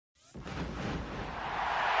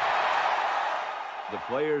The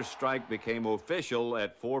players' strike became official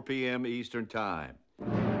at 4 p.m. Eastern Time.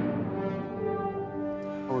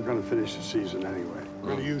 We're going to finish the season anyway.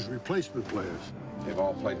 We're going to use replacement players. They've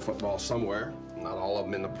all played football somewhere. Not all of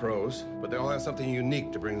them in the pros, but they all have something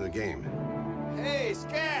unique to bring to the game. Hey,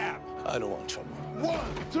 Scab! I don't want trouble. 1,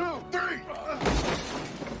 2, 3!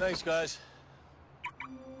 Thanks, guys.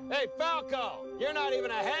 Hey, Falco! You're not even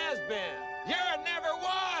a has-been. You're a never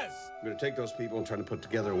was! We're going to take those people and try to put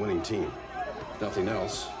together a winning team. If nothing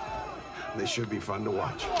else, they should be fun to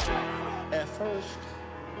watch. At first,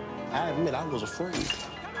 I admit I was afraid.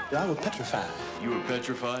 I was petrified. You were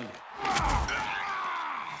petrified?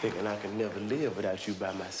 Thinking I could never live without you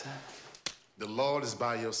by my side. The Lord is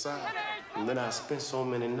by your side. And then I spent so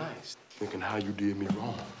many nights thinking how you did me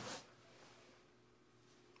wrong.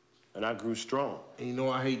 And I grew strong. And you know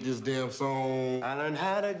I hate this damn song. I learned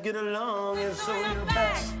how to get along, and so you're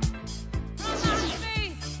back.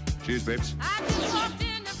 Cheers, babes.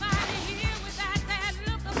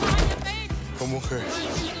 Come on, Kurt.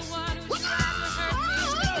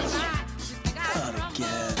 Not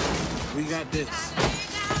again. We got this.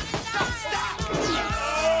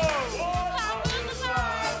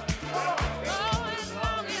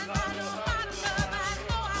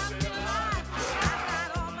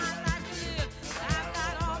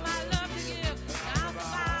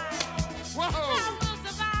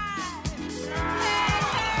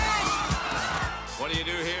 What do you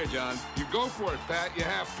do here, John? You go for it, Pat. You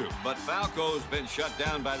have to. But Falco's been shut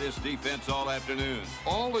down by this defense all afternoon.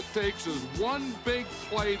 All it takes is one big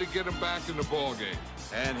play to get him back in the ballgame.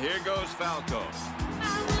 And here goes Falco.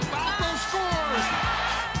 Falco scores!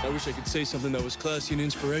 I wish I could say something that was classy and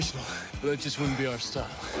inspirational, but that just wouldn't be our style.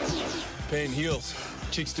 Pain heals.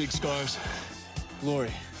 Chicks dig scars.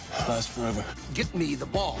 Glory lasts forever. Get me the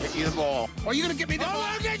ball. Get you the ball. Are you going to get me the ball?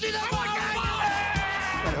 I'll get you the ball!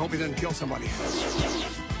 I hope he doesn't kill somebody.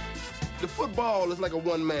 The football is like a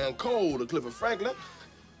one-man cold to Clifford Franklin.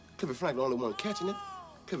 Clifford Franklin only one catching it.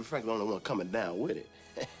 Clifford Franklin only one coming down with it.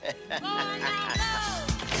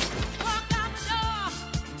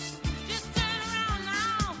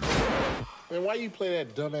 Man, why you play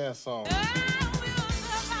that dumbass song?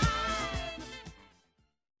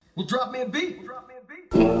 Well, drop me a beat.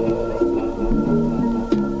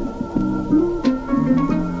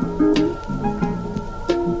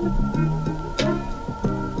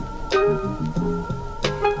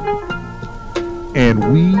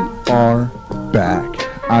 And we are back.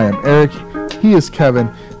 I am Eric. He is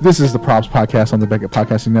Kevin. This is the Props Podcast on the Beckett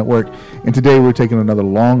Podcasting Network. And today we're taking another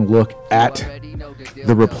long look at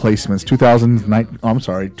the replacements. 2000s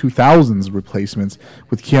replacements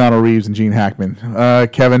with Keanu Reeves and Gene Hackman.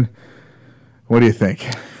 Kevin, what do you think?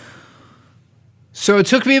 So it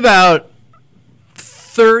took me about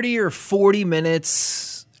 30 or 40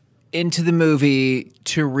 minutes into the movie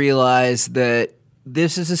to realize that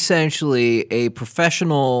this is essentially a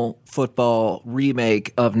professional football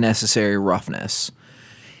remake of Necessary Roughness.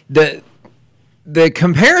 The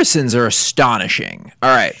comparisons are astonishing.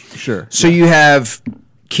 All right. Sure. So you have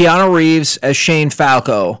Keanu Reeves as Shane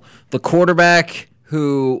Falco, the quarterback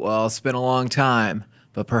who, well, it's been a long time,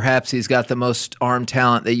 but perhaps he's got the most arm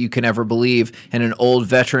talent that you can ever believe, and an old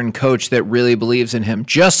veteran coach that really believes in him,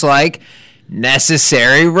 just like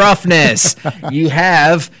Necessary Roughness. You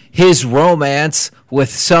have his romance with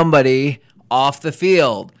somebody off the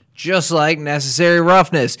field, just like Necessary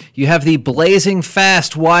Roughness. You have the blazing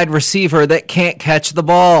fast wide receiver that can't catch the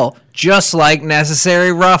ball, just like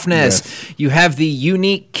Necessary Roughness. Yes. You have the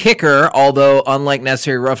unique kicker, although unlike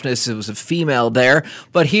Necessary Roughness, it was a female there,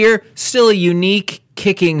 but here, still a unique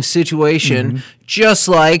kicking situation, just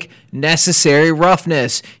like Necessary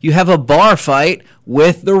Roughness. You have a bar fight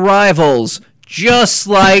with the rivals, just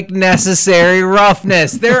like Necessary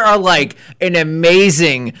Roughness. There are like an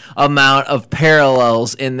amazing amount of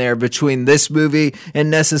parallels in there between this movie and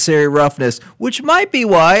Necessary Roughness, which might be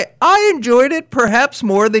why I enjoyed it perhaps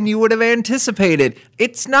more than you would have anticipated.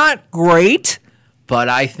 It's not great, but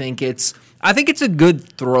I think it's a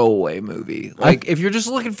good throwaway movie. Like, if you're just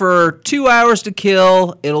looking for 2 hours to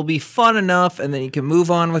kill, it'll be fun enough, and then you can move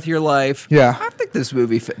on with your life. Yeah. I think this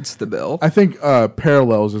movie fits the bill. I think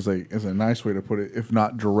parallels is a nice way to put it, if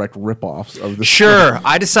not direct ripoffs of the. Sure.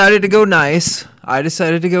 I decided to go nice.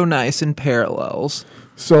 In parallels.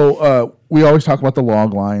 So we always talk about the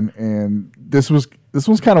log line, and this was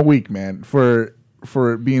kind of weak, man. For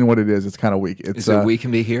it being what it is, it's kind of weak. Is it We Can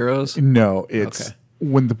Be Heroes? No, it's okay.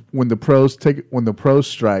 When the pros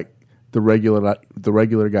strike, the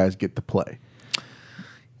regular guys get to play.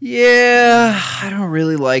 Yeah, I don't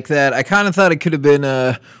really like that. I kind of thought it could have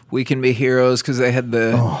been We Can Be Heroes because they had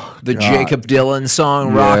the Jacob Dylan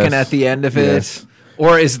song rocking at the end of it.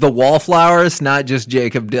 Or is the Wallflowers not just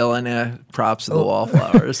Jacob Dylan? Props to the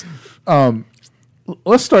Wallflowers.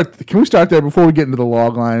 Let's start. Can we start there before we get into the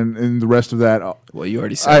log line and the rest of that? Well, you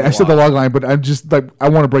already said I said the log line, but I'm just like I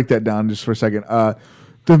want to break that down just for a second.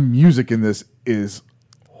 The music in this is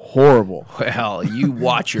horrible. Well, you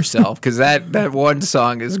watch yourself because that one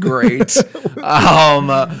song is great.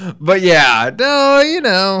 But yeah,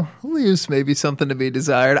 no, leaves maybe something to be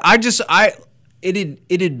desired.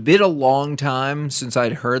 It had been a long time since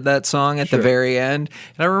I'd heard that song at the very end,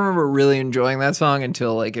 and I remember really enjoying that song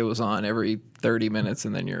until like it was on every 30 minutes,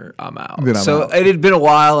 and then I'm out. It had been a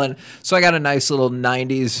while, and so I got a nice little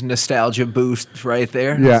 90s nostalgia boost right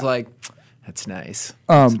there. Yeah. I was like, that's nice.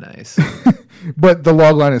 That's nice. But the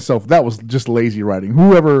log line itself, that was just lazy writing.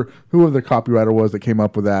 Whoever the copywriter was that came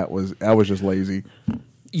up with that was just lazy.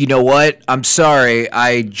 You know what? I'm sorry.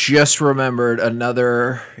 I just remembered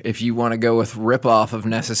another, if you want to go with ripoff of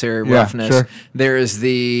Necessary Roughness, sure. there is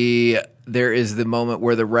the moment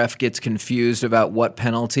where the ref gets confused about what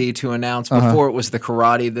penalty to announce. Before it was the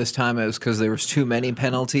karate. This time it was because there was too many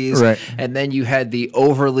penalties. Right. And then you had the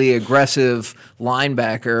overly aggressive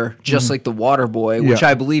linebacker, just like the Water Boy, which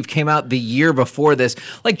I believe came out the year before this.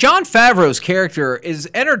 Like, Jon Favreau's character is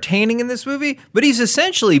entertaining in this movie, but he's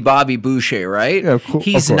essentially Bobby Boucher, right? Yeah, cool.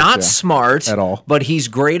 He's not smart at all, but he's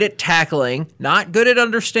great at tackling, not good at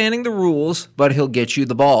understanding the rules, but he'll get you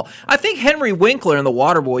the ball. I think Henry Winkler in The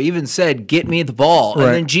Waterboy even said, "Get me the ball." Right.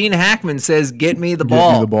 And then Gene Hackman says, "Get me the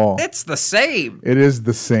ball." Get me the ball. It's the same. It is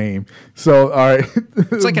the same. So, all right.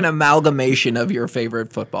 It's like an amalgamation of your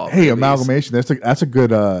favorite football Hey, movies. amalgamation. That's a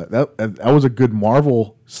good that was a good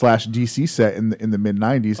Marvel / DC set in the mid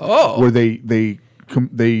 90s. Oh. Where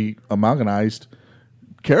they amalgamized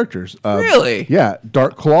characters. Really? Yeah.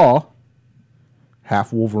 Dark Claw,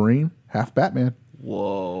 half Wolverine, half Batman.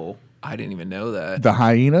 Whoa. I didn't even know that. The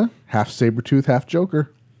Hyena, half Sabretooth, half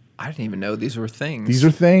Joker. I didn't even know these were things. These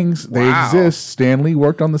are things. They Wow. exist. Stan Lee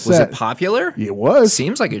worked on the set. Was it popular? It was.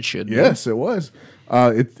 Seems like it should be. Yes, it was.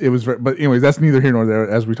 It was, but anyways, that's neither here nor there.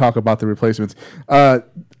 As we talk about the replacements,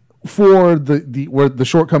 for the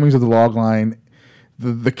shortcomings of the log line,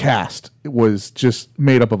 the cast was just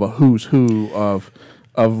made up of a who's who of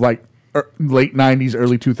like late 90s,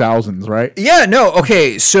 early 2000s, right? Yeah, no,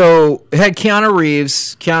 okay, so it had Keanu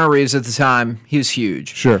Reeves. Keanu Reeves at the time, he was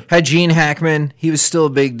huge. Sure. Had Gene Hackman, he was still a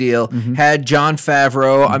big deal. Had Jon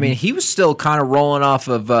Favreau. I mean, he was still kind of rolling off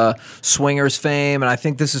of Swingers fame, and I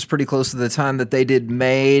think this is pretty close to the time that they did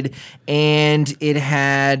Made. And it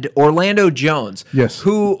had Orlando Jones. Yes.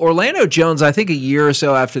 Who, Orlando Jones, I think a year or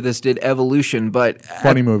so after this, did Evolution, but...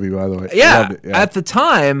 Funny movie, by the way. Yeah, Loved it, at the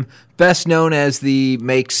time, best known as the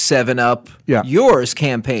Make 7 Up Yours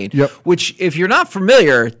campaign. Yep. Which, if you're not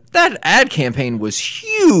familiar, that ad campaign was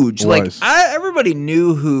huge. Everybody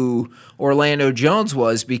knew who Orlando Jones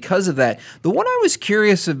was because of that. The one I was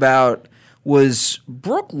curious about was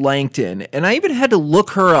Brooke Langton, and I even had to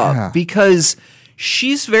look her up because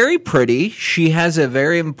she's very pretty. She has a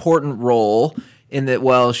very important role. In that,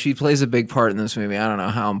 well, she plays a big part in this movie. I don't know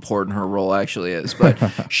how important her role actually is, but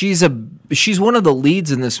she's one of the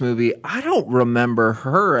leads in this movie. I don't remember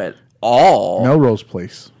her at all. Melrose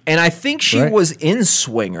Place. And I think she was in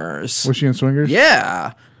Swingers. Was she in Swingers?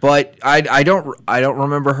 Yeah. But I don't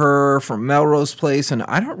remember her from Melrose Place, and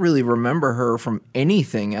I don't really remember her from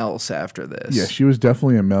anything else after this. Yeah, she was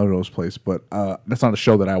definitely in Melrose Place, but that's not a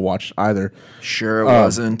show that I watched either. Sure, it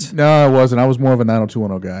wasn't. No, it wasn't. I was more of a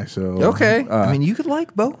 90210 guy. So okay, I mean, you could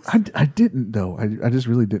like both. I didn't though. I just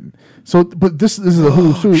really didn't. So, but this is a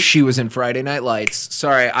who's who. She was in Friday Night Lights.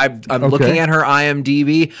 Sorry, I'm looking at her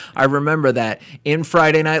IMDb. I remember that in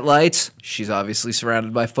Friday Night Lights. She's obviously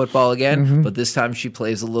surrounded by football again, but this time she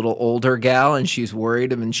plays a little older gal, and she's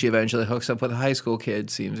worried, and she eventually hooks up with a high school kid.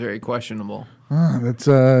 Seems very questionable. That's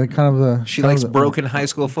kind of the. She likes broken high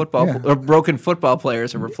school football or broken football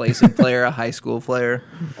players, a replacing player, a high school player.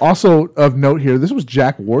 Also of note here, this was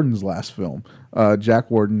Jack Warden's last film. Jack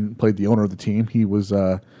Warden played the owner of the team. He was.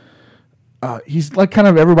 He's like kind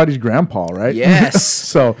of everybody's grandpa, right? Yes.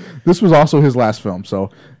 So this was also his last film.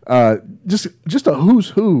 So just a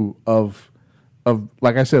who's who of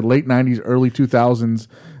like I said, late 90s, early 2000s.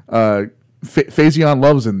 Faison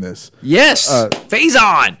Love's in this. Yes,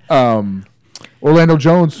 Faison. Orlando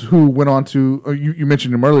Jones, who went on to you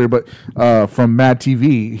mentioned him earlier, but from Mad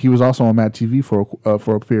TV, he was also on Mad TV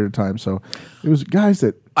for a period of time. So It was guys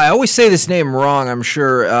that I always say this name wrong, I'm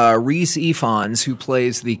sure. Rhys Ifans, who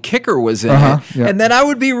plays the kicker, was in it. yeah. And then I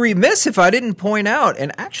would be remiss if I didn't point out,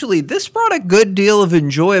 and actually this brought a good deal of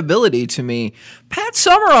enjoyability to me. Pat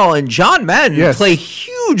Summerall and John Madden play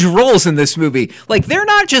huge roles in this movie. Like, they're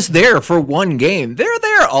not just there for one game. They're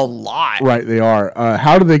there a lot. Right, they are.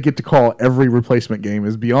 How do they get to call every replacement game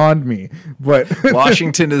is beyond me. But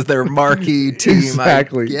Washington is their marquee team,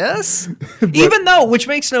 exactly. Yes. Even though, which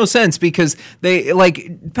makes no sense because they,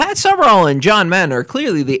 like, Pat Summerall and John Madden are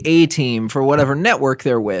clearly the A team for whatever network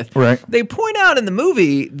they're with. Right. They point out in the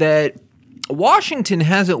movie that Washington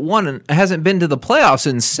hasn't been to the playoffs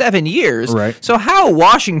in 7 years. Right. So how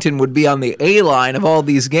Washington would be on the A line of all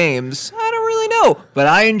these games, I don't really know. But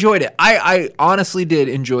I enjoyed it. I honestly did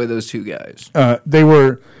enjoy those two guys. They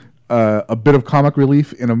were a bit of comic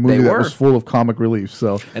relief in a movie that was full of comic relief.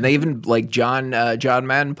 So, and they even, like, John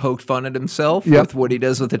Madden poked fun at himself with what he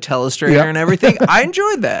does with the telestrator and everything. I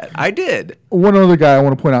enjoyed that. I did. One other guy I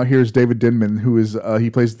want to point out here is David Denman, who is he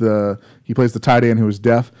plays the tight end who is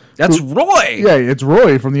deaf. That's Roy. Yeah, it's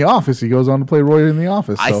Roy from The Office. He goes on to play Roy in The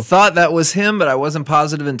Office. So. I thought that was him, but I wasn't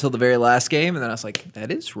positive until the very last game, and then I was like, that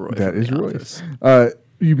is Roy. That is Roy.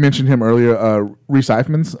 You mentioned him earlier, Rhys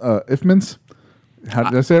Ifans. How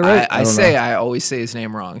did I say it right? I always say his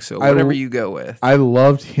name wrong, so whatever you go with. I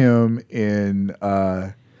loved him in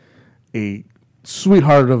a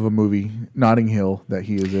sweetheart of a movie, Notting Hill, that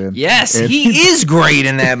he is in. Yes, he is great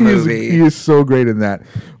in that movie. He is so great in that.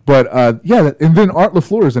 But and then Art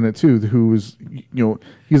LaFleur is in it too, who is,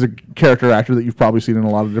 he's a character actor that you've probably seen in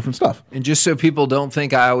a lot of different stuff. And just so people don't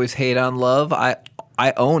think I always hate on Love, I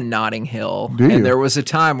own Notting Hill. Do you? And there was a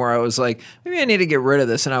time where I was like, maybe I need to get rid of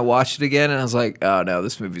this. And I watched it again, and I was like, oh, no,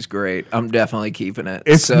 this movie's great. I'm definitely keeping it.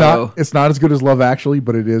 It's not as good as Love Actually,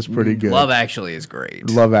 but it is pretty good. Love Actually is great.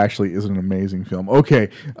 Love Actually is an amazing film. Okay,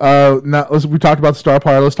 now we talked about the star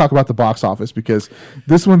power. Let's talk about the box office because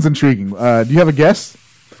this one's intriguing. Do you have a guess?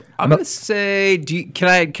 I'm going to say,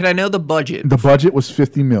 can I know the budget? The budget was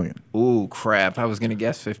 $50 million. Ooh, crap. I was going to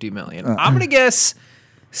guess $50 million. I'm going to guess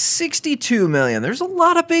 $62 million. There's a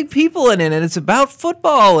lot of big people in it, and it's about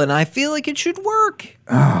football, and I feel like it should work.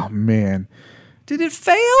 Oh, man. Did it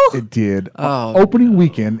fail? It did. Oh, opening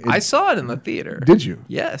weekend. I saw it in the theater. Did you?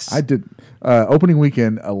 Yes. I did. Opening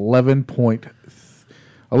weekend,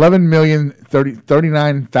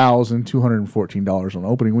 $11,039,214 on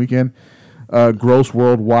opening weekend. Gross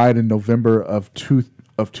worldwide in November of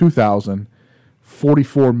 2000,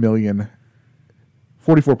 $44.7 million.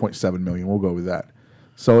 We'll go with that.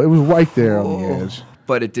 So it was right there on the edge.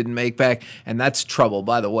 But it didn't make back. And that's trouble,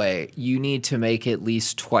 by the way. You need to make at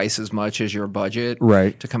least twice as much as your budget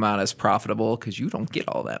to come out as profitable because you don't get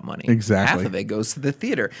all that money. Exactly. Half of it goes to the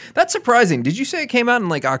theater. That's surprising. Did you say it came out in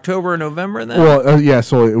like October or November then? Well, yeah,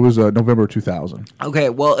 so it was November 2000. Okay,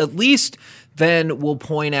 well, at least then we'll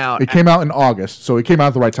point out. It came out in August, so it came out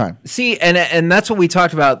at the right time. See, and that's what we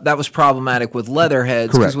talked about. That was problematic with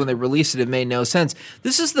Leatherheads because when they released it made no sense.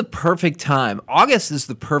 This is the perfect time. August is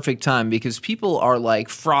the perfect time because people are like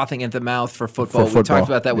frothing at the mouth for football. We talked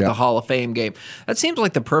about that with the Hall of Fame game. That seems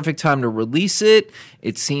like the perfect time to release it.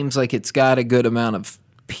 It seems like it's got a good amount of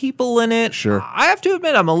people in it. Sure. I have to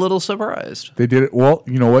admit, I'm a little surprised. They did it. Well,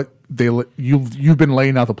 you know what? You've been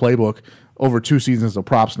laying out the playbook over 2 seasons of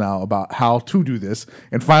props now about how to do this,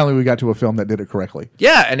 and finally we got to a film that did it correctly.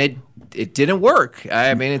 Yeah, and it didn't work.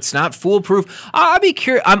 I mean, it's not foolproof. I'll be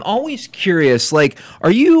curious. I'm always curious. Like, are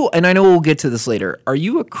you? And I know we'll get to this later. Are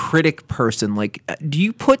you a critic person? Like, do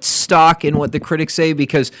you put stock in what the critics say?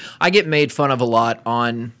 Because I get made fun of a lot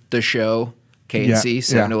on the show. KNC,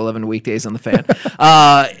 7 to 11 weekdays on the Fan,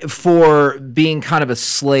 for being kind of a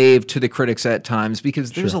slave to the critics at times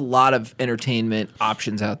because there's a lot of entertainment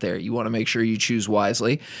options out there. You want to make sure you choose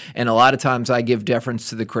wisely. And a lot of times I give deference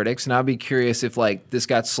to the critics, and I'll be curious if like this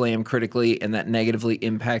got slammed critically and that negatively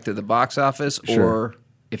impacted the box office or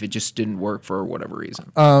if it just didn't work for whatever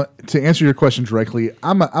reason. To answer your question directly,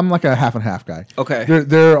 I'm like a half and half guy. Okay.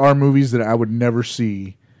 There are movies that I would never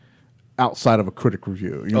see outside of a critic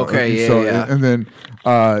review. And then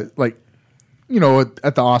at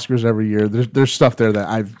the Oscars every year, there's stuff there that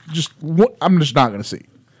I'm just not going to see.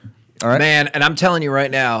 All right, man. And I'm telling you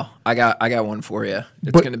right now, I got one for you.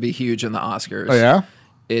 It's going to be huge in the Oscars. Oh yeah,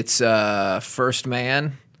 it's First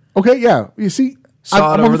Man. Okay, yeah. You see,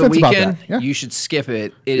 saw it over the weekend. Yeah. You should skip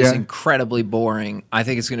it. It is incredibly boring. I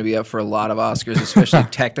think it's going to be up for a lot of Oscars, especially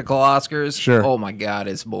technical Oscars. Sure. Oh my God,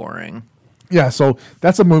 it's boring. Yeah, so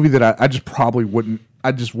that's a movie that I just probably wouldn't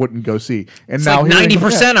go see. And it's now like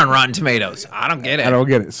 90% on Rotten Tomatoes. I don't get it. I don't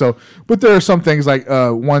get it. So, but there are some things like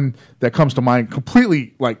one that comes to mind,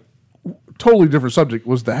 completely like totally different subject,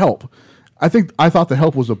 was The Help. I thought The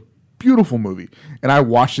Help was a beautiful movie, and I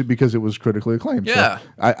watched it because it was critically acclaimed. Yeah. So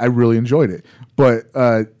I really enjoyed it. But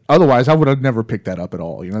otherwise, I would have never picked that up at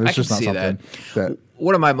all. You know, it's I can just not see something that.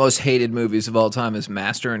 One of my most hated movies of all time is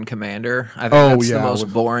Master and Commander. I think that's the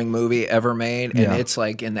most boring movie ever made, and it's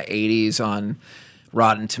like in the 80s on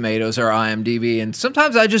Rotten Tomatoes or IMDb, and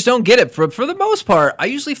sometimes I just don't get it. For the most part, I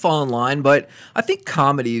usually fall in line, but I think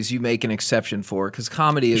comedies you make an exception for, because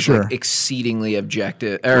comedy is like exceedingly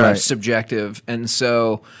subjective, and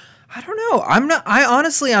so I don't know.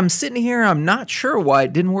 I'm sitting here, I'm not sure why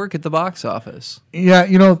it didn't work at the box office. Yeah,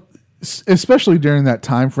 you know, especially during that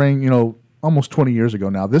time frame, you know, almost 20 years ago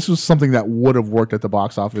now, this was something that would have worked at the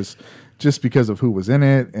box office just because of who was in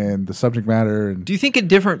it and the subject matter. And do you think a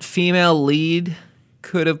different female lead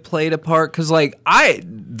could have played a part? Because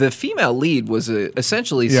the female lead was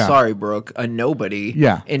essentially sorry Brooke, a nobody.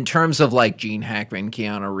 Yeah. In terms of like Gene Hackman,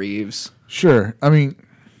 Keanu Reeves. Sure. I mean,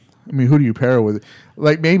 who do you pair her with?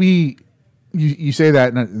 Like maybe you say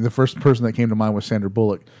that, and the first person that came to mind was Sandra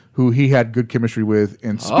Bullock, who he had good chemistry with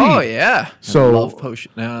in Speed. Oh yeah. So Love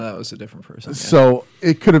Potion. No, that was a different person. Yeah. So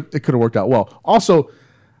it could have worked out well. Also,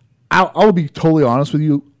 I'll be totally honest with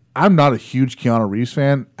you. I'm not a huge Keanu Reeves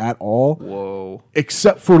fan at all. Whoa.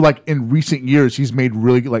 Except for like in recent years, he's made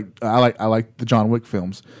really good, I like the John Wick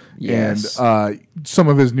films. Yes. And some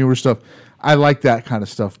of his newer stuff. I like that kind of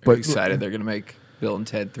stuff. But excited they're gonna make Bill and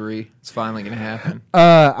Ted 3. It's finally gonna happen.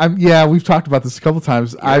 We've talked about this a couple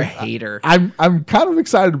times. You're a hater. I'm kind of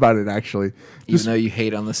excited about it actually. Even though you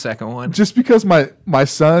hate on the second one. Just because my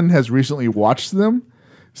son has recently watched them.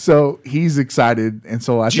 So he's excited, and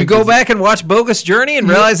so Did you go back and watch Bogus Journey and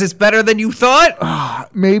realize it's better than you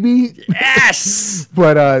thought? Maybe. Yes.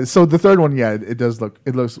 But so the third one, it does look.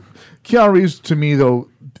 It looks. Keanu Reeves to me though.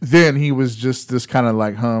 Then he was just this kind of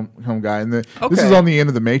like hum guy, and this is on the end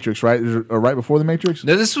of the Matrix, right? Or right before the Matrix.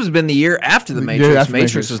 No, this was been the year after the Matrix. After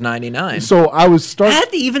Matrix was 99. So I was That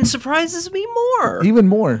even surprises me more. Even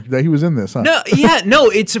more that he was in this. Huh? No,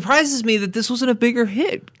 it surprises me that this wasn't a bigger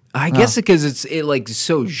hit. I guess because it's like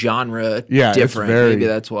so genre different. Maybe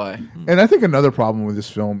that's why. And I think another problem with this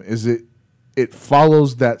film is it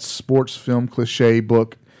follows that sports film cliche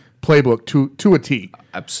playbook to a T.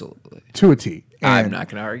 Absolutely. To a T. And I'm not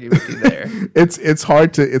going to argue with you there. it's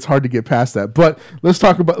hard to get past that. But let's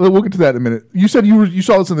talk about. We'll get to that in a minute. You said you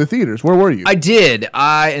saw this in the theaters. Where were you? I did.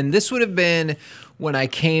 And this would have been when I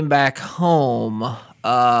came back home.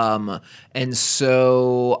 And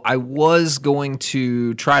so I was going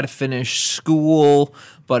to try to finish school,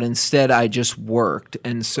 but instead I just worked.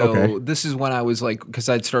 And so this is when I was like, because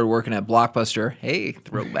I'd started working at Blockbuster. Hey,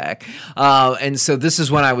 throwback. And so this is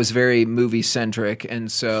when I was very movie centric.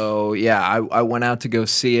 And so, I went out to go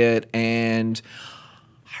see it, and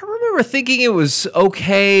I remember thinking it was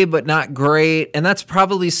okay, but not great, and that's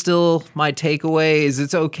probably still my takeaway. Is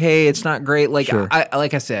it's okay, it's not great. Like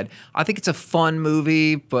like I said, I think it's a fun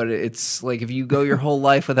movie, but it's like if you go your whole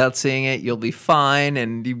life without seeing it, you'll be fine,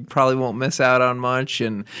 and you probably won't miss out on much.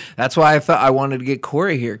 And that's why I thought I wanted to get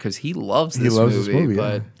Corey here because he loves this movie,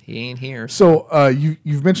 but he ain't here. So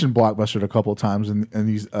you've mentioned Blockbuster a couple of times in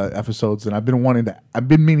these episodes, and I've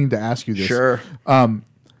been meaning to ask you this. Sure.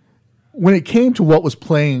 When it came to what was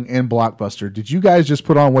playing in Blockbuster, did you guys just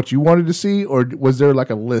put on what you wanted to see, or was there like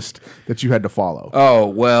a list that you had to follow? Oh,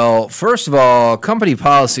 well, first of all, company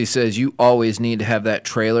policy says you always need to have that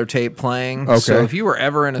trailer tape playing. Okay. So if you were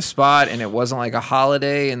ever in a spot and it wasn't like a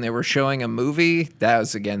holiday and they were showing a movie, that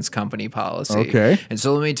was against company policy. Okay. And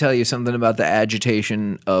so let me tell you something about the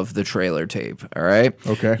agitation of the trailer tape, all right?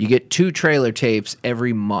 Okay. You get 2 trailer tapes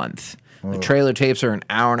every month. The trailer tapes are an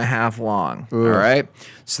hour and a half long, all right?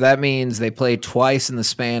 So that means they play twice in the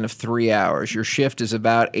span of 3 hours. Your shift is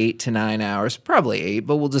about 8 to 9 hours, probably 8,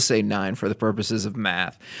 but we'll just say 9 for the purposes of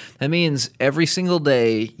math. That means every single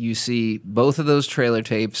day you see both of those trailer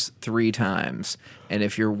tapes 3 times. And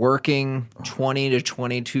if you're working 20 to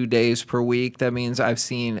 22 days per week, that means I've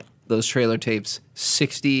seen those trailer tapes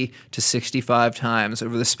 60 to 65 times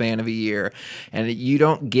over the span of a year. And you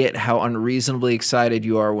don't get how unreasonably excited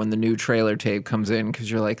you are when the new trailer tape comes in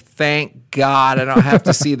because you're like, thank God I don't have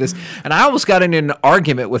to see this. And I almost got into an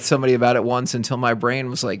argument with somebody about it once until my brain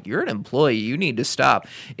was like, you're an employee. You need to stop.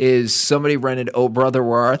 Is somebody rented Oh Brother,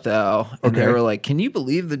 Where Art Thou? And they were like, can you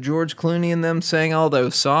believe that George Clooney and them sang all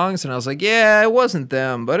those songs? And I was like, yeah, it wasn't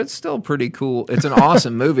them, but it's still pretty cool. It's an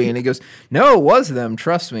awesome movie. And he goes, no, it was them.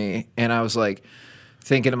 Trust me. And I was like,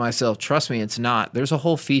 thinking to myself, trust me, it's not. There's a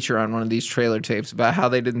whole feature on one of these trailer tapes about how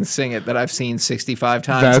they didn't sing it that I've seen 65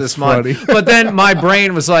 times this month. But then my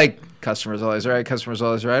brain was like, customer's always right, customer's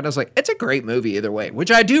always right. I was like, it's a great movie either way,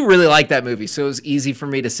 which I do really like that movie. So it was easy for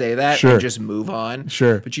me to say that and just move on.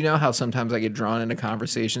 Sure. But you know how sometimes I get drawn into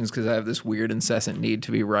conversations because I have this weird incessant need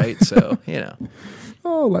to be right. So,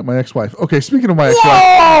 Oh, like my ex-wife. Okay, speaking of my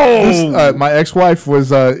ex-wife, my ex-wife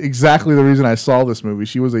was exactly the reason I saw this movie.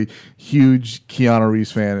 She was a huge Keanu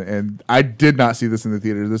Reeves fan, and I did not see this in the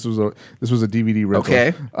theater. This was a DVD rental.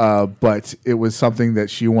 Okay. But it was something that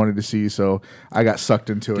she wanted to see, so I got sucked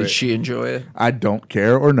into it. Did she enjoy it? I don't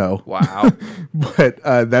care or no. Wow. But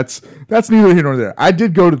that's neither here nor there. I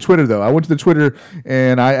did go to Twitter though. I went to the Twitter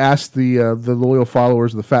and I asked the loyal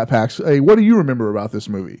followers of the Fat Packs, "Hey, what do you remember about this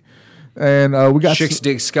movie?" And we got Chicks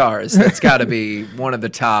Dig Scars. That's got to be one of the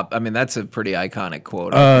top. I mean, that's a pretty iconic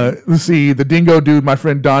quote. Let's see. The Dingo Dude, my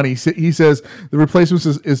friend Donnie, he says The Replacements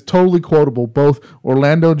is totally quotable. Both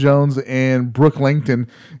Orlando Jones and Brooke Langton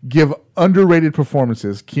give underrated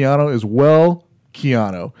performances. Keanu is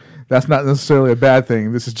Keanu. That's not necessarily a bad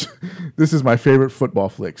thing. This is my favorite football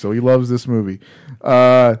flick. So he loves this movie.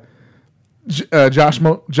 Josh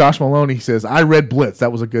Maloney says, "I read Blitz."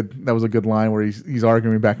 That was a good line where he's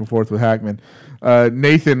arguing back and forth with Hackman.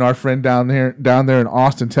 Nathan, our friend down there in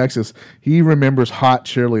Austin, Texas, he remembers hot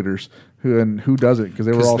cheerleaders. Who doesn't? Because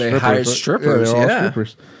they were all strippers. Hired strippers. Yeah, they were all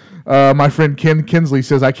strippers. My friend Ken Kinsley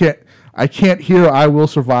says, "I can't hear I Will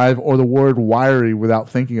Survive or the word wiry without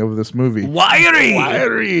thinking of this movie."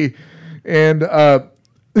 Wiry. And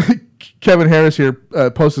Kevin Harris here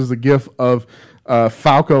posts the GIF of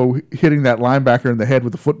Falco hitting that linebacker in the head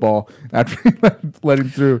with the football after he let him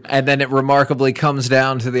through. And then it remarkably comes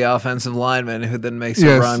down to the offensive lineman who then makes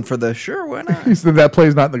a run for the why not? He said that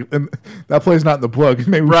play's not in the book.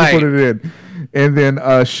 Maybe we should put it in. And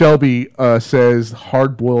then Shelby says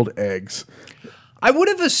hard-boiled eggs. I would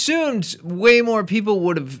have assumed way more people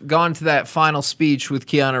would have gone to that final speech with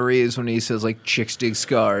Keanu Reeves when he says like "Chicks Dig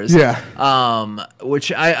Scars." Yeah.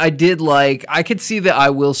 Which I did like. I could see the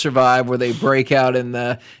 "I Will Survive" where they break out in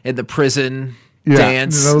the prison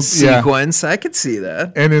dance sequence. I could see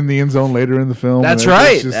that. And in the end zone later in the film. That's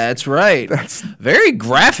right. That's very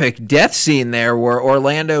graphic death scene there where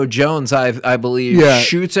Orlando Jones, I believe,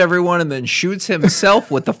 shoots everyone and then shoots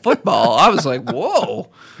himself with the football. I was like,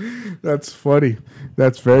 whoa. That's funny.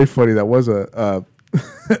 That's very funny. That was a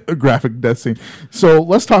graphic death scene. So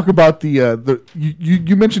let's talk about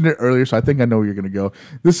you mentioned it earlier, so I think I know where you're going to go.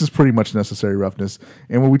 This is pretty much Necessary Roughness.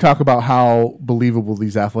 And when we talk about how believable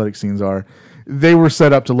these athletic scenes are, they were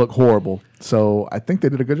set up to look horrible. So I think they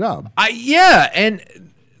did a good job. And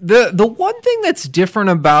the one thing that's different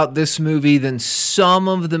about this movie than some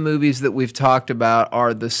of the movies that we've talked about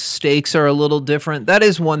are the stakes are a little different. That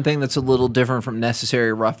is one thing that's a little different from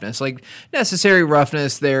Necessary Roughness. Like Necessary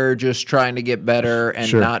Roughness, they're just trying to get better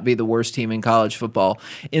and not be the worst team in college football.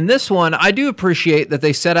 In this one, I do appreciate that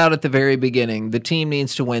they set out at the very beginning, the team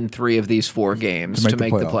needs to win 3 of these 4 games to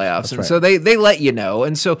make the playoffs. And so they let you know.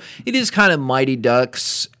 And so it is kind of Mighty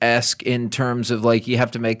Ducks-esque in terms of like you have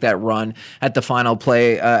to make that run at the final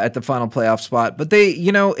play, at the final playoff spot. But they,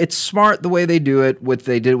 it's smart the way they do it.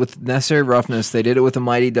 They did it with Necessary Roughness. They did it with the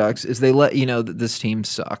Mighty Ducks, is they let you know that this team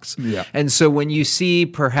sucks. Yeah. And so when you see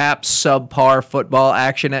perhaps subpar football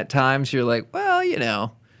action at times, you're like, well,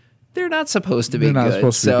 they're not supposed to be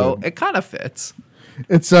good. So it kind of fits.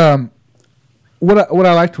 It's what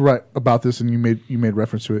I like to write about this, and you made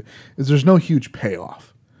reference to it, is there's no huge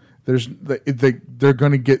payoff. They're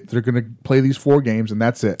gonna play these 4 games and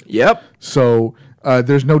that's it. Yep. So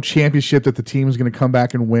there's no championship that the team is going to come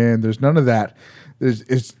back and win. There's none of that.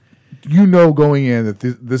 It's going in that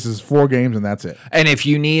this is 4 games and that's it. And if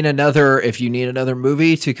you need another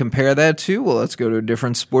movie to compare that to, well, let's go to a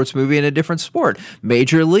different sports movie in a different sport.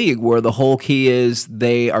 Major League, where the whole key is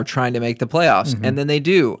they are trying to make the playoffs, and then they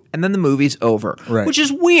do, and then the movie's over, which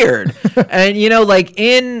is weird. And like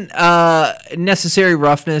in Necessary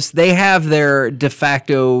Roughness, they have their de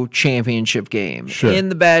facto championship game. Sure. In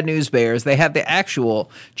the Bad News Bears, they have the actual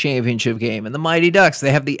championship game. In the Mighty Ducks,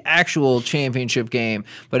 they have the actual championship game.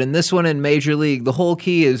 But in this one in Major League, the whole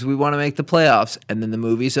key is we want to make the playoffs, and then the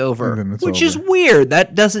movie's over, which is weird.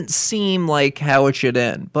 That doesn't seem like how it should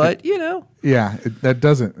end, but Yeah, that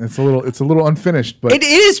doesn't. It's a little unfinished, but it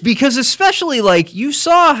is, because especially like you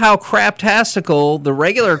saw how craptastical the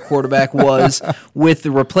regular quarterback was with the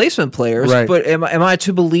replacement players. Right. But am I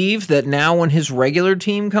to believe that now when his regular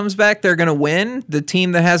team comes back, they're going to win? The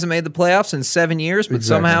team that hasn't made the playoffs in 7 years, but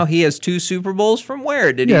somehow he has 2 Super Bowls from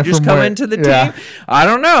where? Did he just come into the team? I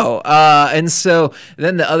don't know. And so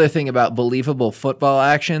then the other thing about believable football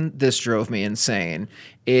action, this drove me insane,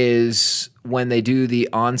 is when they do the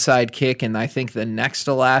onside kick, and I think the next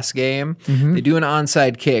to last game, they do an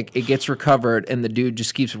onside kick, it gets recovered, and the dude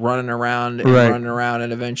just keeps running around and running around,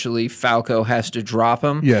 and eventually Falco has to drop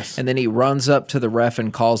him. Yes. And then he runs up to the ref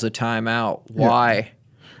and calls a timeout. Why?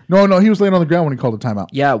 No, he was laying on the ground when he called a timeout.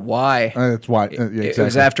 Yeah, why? That's why. Yeah, exactly. It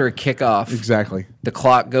was after a kickoff. Exactly. The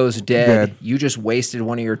clock goes dead. You just wasted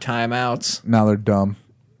one of your timeouts. Now they're dumb.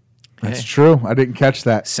 That's true. I didn't catch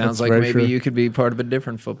that. Sounds That's like maybe true. you could be part of a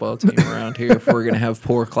different football team around here if we're going to have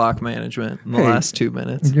poor clock management in the last 2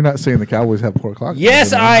 minutes. You're not saying the Cowboys have poor clock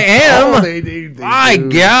Yes, management. I am. Oh, they do. My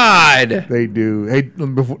God. They do. Hey,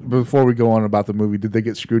 before we go on about the movie, did they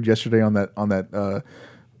get screwed yesterday on that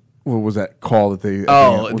what was that call that they?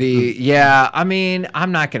 Yeah. I mean,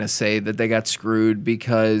 I'm not gonna say that they got screwed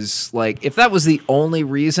because, like, if that was the only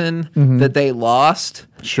reason that they lost,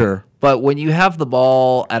 sure. But when you have the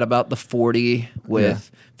ball at about the 40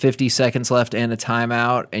 with 50 seconds left and a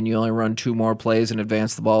timeout, and you only run 2 more plays and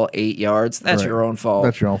advance the ball 8 yards, that's your own fault.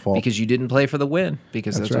 That's your own fault because you didn't play for the win.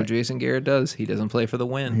 Because that's right. what Jason Garrett does. He doesn't play for the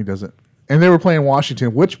win. He doesn't. And they were playing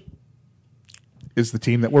Washington, which is the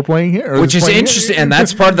team that we're playing here. Which is interesting, and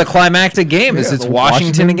that's part of the climactic game, is it's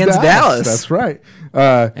Washington against Dallas. That's right.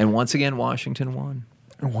 And once again, Washington won.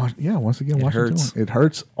 Once again, Washington hurts. won. It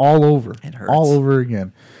hurts all over. It hurts. All over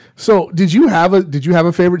again. So did you have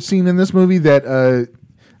a favorite scene in this movie that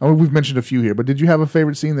I mean, we've mentioned a few here, but did you have a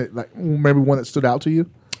favorite scene that, like, maybe one that stood out to you?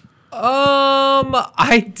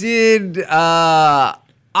 I did.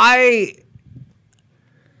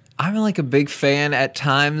 I'm like a big fan at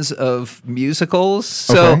times of musicals,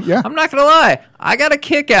 so I'm not gonna lie. I got a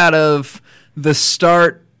kick out of the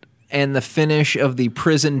start and the finish of the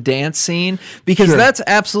prison dance scene because that's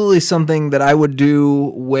absolutely something that I would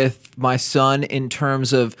do with my son in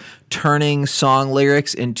terms of turning song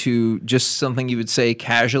lyrics into just something you would say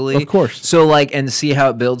casually. Of course. So like, and see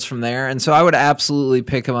how it builds from there. And so I would absolutely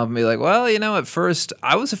pick him up and be like, well, at first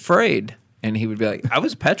I was afraid. And he would be like, I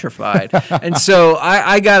was petrified. And so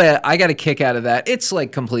I got a kick out of that. It's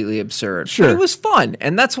like completely absurd. Sure. But it was fun.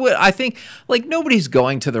 And that's what I think, like, nobody's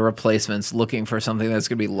going to the Replacements looking for something that's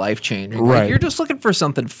going to be life-changing. Right. Like, you're just looking for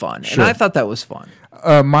something fun. Sure. And I thought that was fun.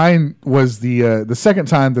 Mine was the second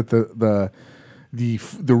time that the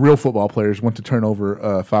real football players went to turn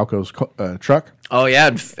over Falco's truck. Oh, yeah.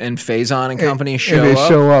 And Faison and company show and they up.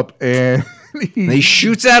 show up and... He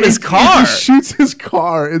shoots out his car. He shoots his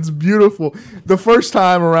car. It's beautiful. The first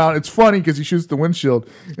time around, it's funny because he shoots the windshield,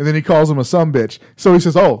 and then he calls him a sumbitch. So he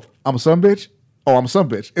says, "Oh, I'm a sumbitch? Oh, I'm a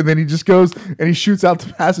sumbitch." And then he just goes and he shoots out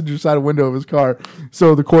the passenger side window of his car.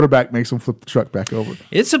 So the quarterback makes him flip the truck back over.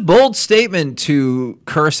 It's a bold statement to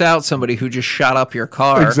curse out somebody who just shot up your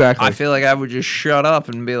car. Exactly. I feel like I would just shut up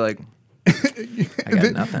and be like, I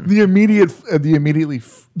got nothing.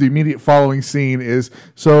 The immediate following scene is,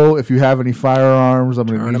 so if you have any firearms, I'm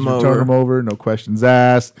going to need you to turn them over. No questions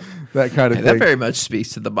asked. That kind of thing. That very much speaks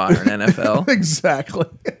to the modern NFL. Exactly.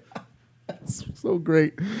 That's so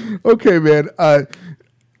great. Okay, man.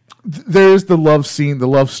 There's the love scene, the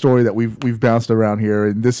love story that we've bounced around here,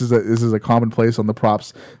 and this is a commonplace on the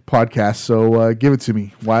Props podcast. So give it to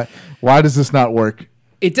me. Why does this not work?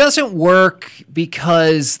 It doesn't work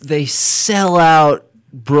because they sell out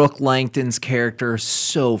Brooke Langton's character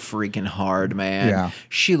so freaking hard, man. Yeah.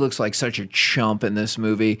 She looks like such a chump in this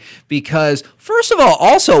movie because, first of all,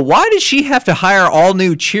 also, why did she have to hire all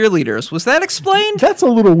new cheerleaders? Was that explained? That's a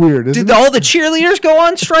little weird, isn't it? Did all the cheerleaders go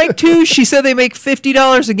on strike too? She said they make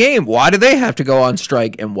 $50 a game. Why do they have to go on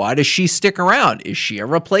strike? And why does she stick around? Is she a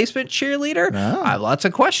replacement cheerleader? I have lots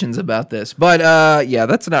of questions about this. But yeah,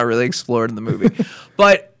 that's not really explored in the movie.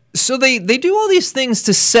 But so they do all these things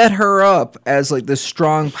to set her up as like this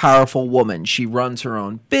strong, powerful woman. She runs her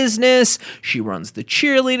own business. She runs the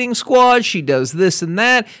cheerleading squad. She does this and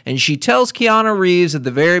that. And she tells Keanu Reeves at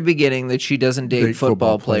the very beginning that she doesn't date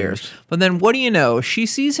football players. But then what do you know? She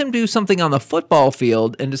sees him do something on the football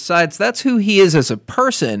field and decides that's who he is as a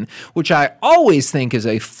person, which I always think is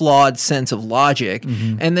a flawed sense of logic.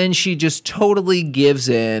 Mm-hmm. And then she just totally gives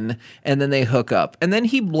in, and then they hook up. And then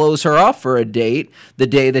he blows her off for a date the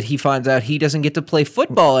day that he finds out he doesn't get to play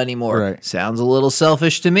football anymore. Right. Sounds a little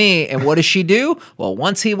selfish to me. And what does she do? Well,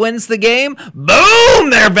 once he wins the game, boom,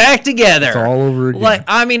 they're back together. It's all over again. Like,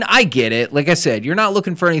 I mean, I get it. Like I said, you're not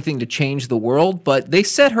looking for anything to change the world, but they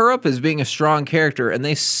set her up as being a strong character, and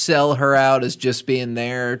they sell her out as just being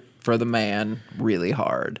there for the man really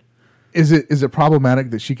hard. Is it problematic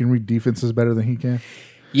that she can read defenses better than he can?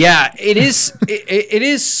 Yeah, it is. It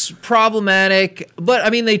is problematic, but I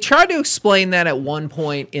mean, they tried to explain that at one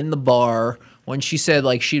point in the bar when she said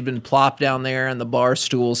like she'd been plopped down there on the bar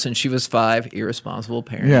stool since she was 5, irresponsible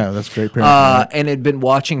parent. Yeah, that's great parenting. And had been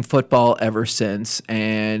watching football ever since.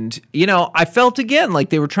 And, you know, I felt again like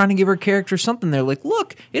they were trying to give her character something. They're like,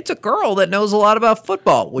 look, it's a girl that knows a lot about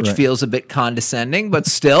football, which feels a bit condescending, but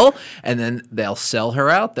still. And then they'll sell her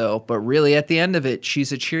out, though. But really, at the end of it,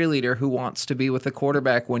 she's a cheerleader who wants to be with the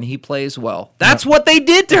quarterback when he plays well. That's what they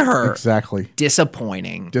did to her. Exactly.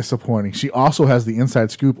 Disappointing. She also has the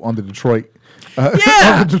inside scoop on the Detroit. On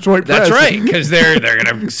Yeah, the Detroit that's Press. right. Because they're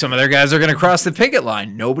gonna some of their guys are gonna cross the picket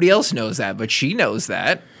line. Nobody else knows that, but she knows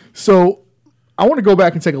that. So I want to go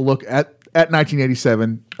back and take a look at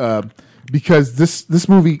 1987 because this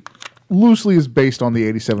movie loosely is based on the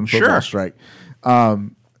 87 football strike.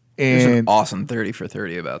 There's an And awesome 30 for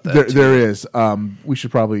 30 about that. there is. We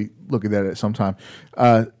should probably look at that at some time.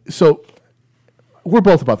 So we're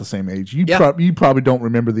both about the same age. You probably don't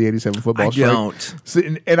remember the 87 football strike. I don't. So,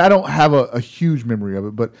 and I don't have a huge memory of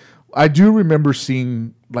it, but I do remember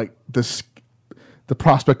seeing like the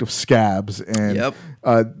prospect of scabs, and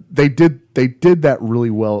they did that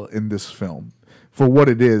really well in this film for what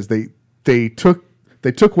it is. They took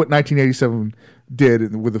what 1987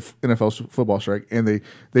 did with the NFL football strike, and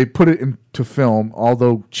they put it into film,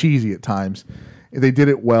 although cheesy at times. They did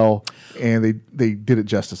it well, and they did it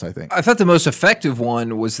justice, I think. I thought the most effective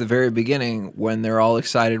one was the very beginning when they're all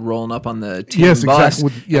excited rolling up on the team Yes, bus.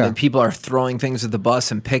 exactly. And then people are throwing things at the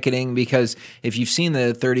bus and picketing, because if you've seen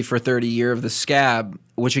the 30 for 30 year of the scab,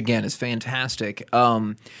 which again is fantastic,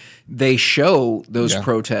 they show those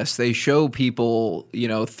protests. They show people,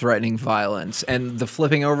 threatening violence and the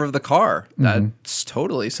flipping over of the car. That's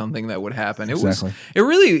totally something that would happen. Exactly.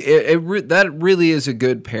 That really is a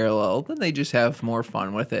good parallel. Then they just have more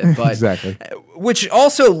fun with it. But Exactly. Which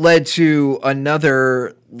also led to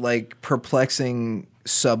another perplexing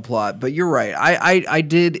subplot. But you're right. I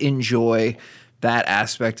did enjoy that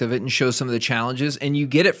aspect of it and show some of the challenges, and you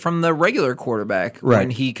get it from the regular quarterback when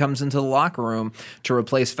he comes into the locker room to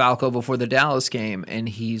replace Falco before the Dallas game, and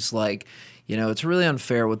he's like, it's really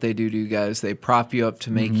unfair what they do to you guys. They prop you up to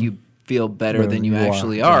make you feel better than you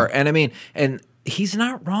actually are. And I mean, and he's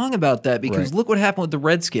not wrong about that, because look what happened with the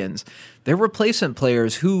Redskins. They're replacement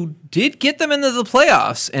players who did get them into the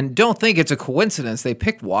playoffs, and don't think it's a coincidence. They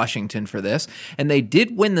picked Washington for this, and they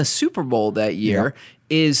did win the Super Bowl that year.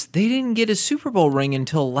 Is they didn't get a Super Bowl ring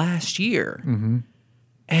until last year.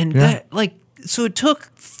 And so it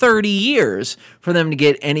took 30 years for them to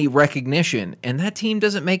get any recognition, and that team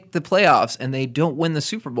doesn't make the playoffs, and they don't win the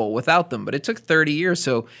Super Bowl without them, but it took 30 years,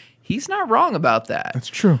 so he's not wrong about that. That's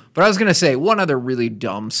true. But I was going to say, one other really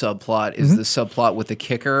dumb subplot is the subplot with the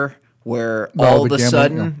kicker, where all of a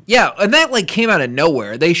sudden, and that came out of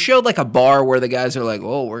nowhere. They showed a bar where the guys are like,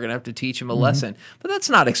 "Oh, we're gonna have to teach him a lesson," but that's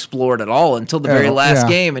not explored at all until the very last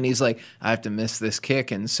game. And he's like, "I have to miss this kick,"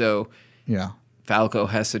 and so Falco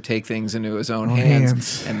has to take things into his own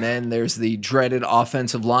hands. And then there's the dreaded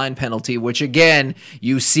offensive line penalty, which again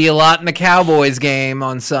you see a lot in the Cowboys game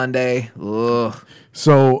on Sunday. Ugh.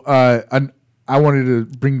 So I wanted to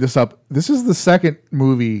bring this up. This is the second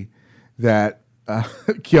movie that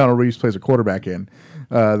Keanu Reeves plays a quarterback in.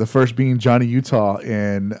 The first being Johnny Utah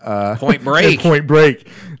in Point Break. Point Break,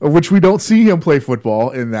 which we don't see him play football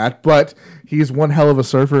in that, but he's one hell of a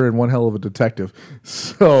surfer and one hell of a detective.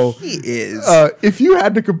 So he is. If you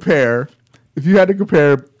had to compare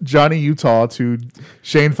Johnny Utah to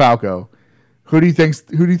Shane Falco, who do you think's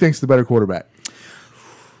the better quarterback?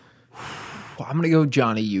 I'm going to go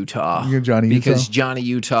Johnny Utah. You go Johnny because Utah? Johnny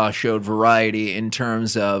Utah showed variety in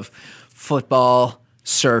terms of football,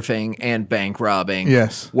 surfing, and bank robbing.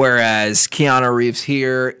 Yes. Whereas Keanu Reeves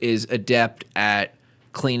here is adept at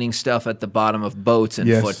cleaning stuff at the bottom of boats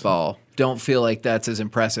in football. Don't feel like that's as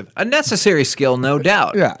impressive. A necessary skill, no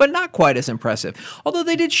doubt, but not quite as impressive. Although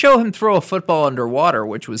they did show him throw a football underwater,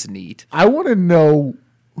 which was neat. I want to know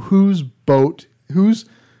whose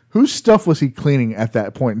stuff was he cleaning at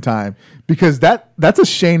that point in time? Because that's a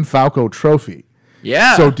Shane Falco trophy.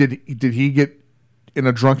 Yeah. So did he get in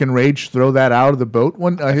a drunken rage throw that out of the boat?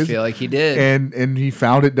 I feel like he did. And he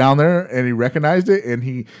found it down there and he recognized it and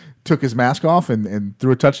he took his mask off and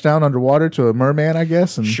threw a touchdown underwater to a merman, I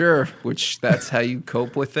guess. And sure, which that's how you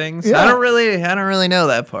cope with things. Yeah. I don't really know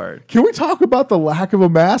that part. Can we talk about the lack of a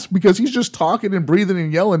mask? Because he's just talking and breathing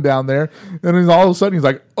and yelling down there, and then all of a sudden he's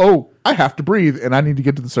like, "Oh, I have to breathe, and I need to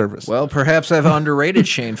get to the service." Well, perhaps I've underrated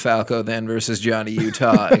Shane Falco then versus Johnny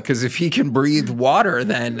Utah, because if he can breathe water,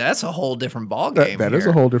 then that's a whole different ballgame. That is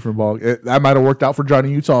a whole different ball. That might have worked out for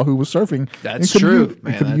Johnny Utah, who was surfing. That's true,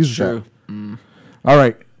 man. That's true. All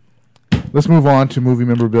right, let's move on to movie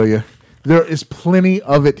memorabilia. there is plenty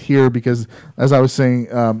of it here because, as I was saying,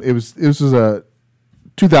 it was a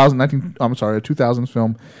 2000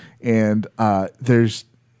 film, and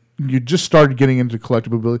you just started getting into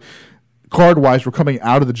collectibility. Card wise, we're coming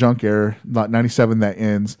out of the junk era, not 97 that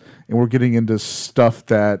ends, and we're getting into stuff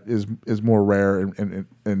that is more rare,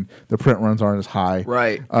 and the print runs aren't as high.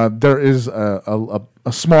 Right. There is a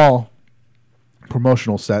small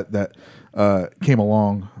promotional set that came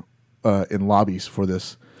along in lobbies for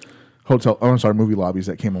this movie lobbies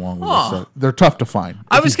that came along with this set. They're tough to find.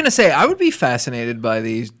 I was going to say, I would be fascinated by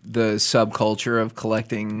the subculture of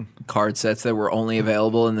collecting card sets that were only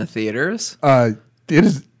available in the theaters.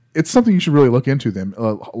 It's something you should really look into. Them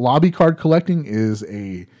lobby card collecting is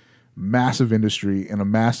a massive industry and a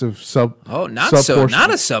massive not a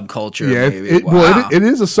subculture. Yeah, maybe. it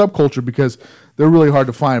is a subculture because they're really hard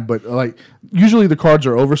to find. But like usually the cards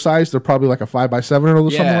are oversized. They're probably like a 5x7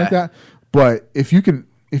 or something like that. But if you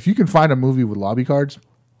can find a movie with lobby cards,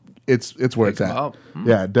 it's where it's at.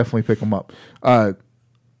 Yeah, definitely pick them up.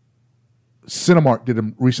 Cinemark did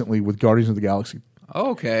them recently with Guardians of the Galaxy.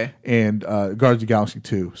 Oh, okay. And Guardians of the Galaxy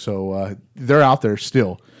 2. So they're out there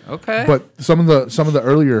still. Okay. But some of the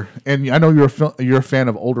earlier, and I know you're a fan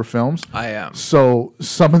of older films. I am. So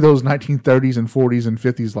some of those 1930s and 40s and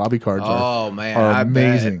 50s lobby cards are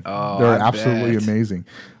amazing. Oh, they're absolutely amazing.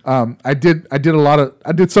 I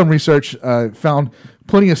did some research, found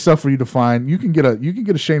plenty of stuff for you to find. You can get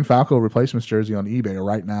a Shane Falco replacements jersey on eBay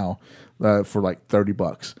right now. For like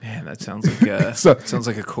 $30. Man, that sounds like sounds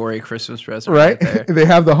like a Corey Christmas present, right? There. They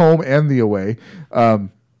have the home and the away.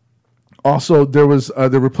 Also, there was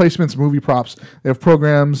the replacements movie props. They have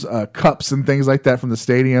programs, cups, and things like that from the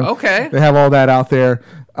stadium. Okay, they have all that out there.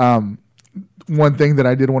 One thing that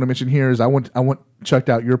I did want to mention here is I went checked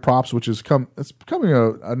out Your Props, which is it's becoming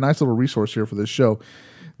a nice little resource here for this show.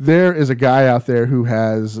 There is a guy out there who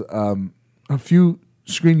has a few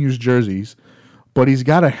screen used jerseys. But he's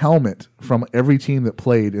got a helmet from every team that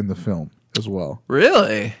played in the film as well.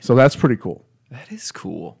 Really? So that's pretty cool. That is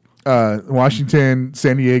cool. Washington,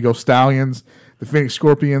 San Diego Stallions, the Phoenix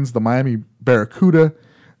Scorpions, the Miami Barracuda,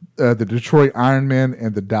 the Detroit Ironmen,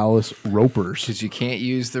 and the Dallas Ropers. Because you can't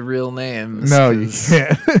use the real names. No, you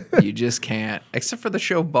can't. You just can't. Except for the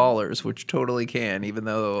show Ballers, which totally can, even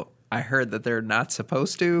though I heard that they're not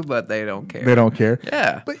supposed to, but they don't care. They don't care.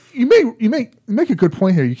 Yeah. But you make a good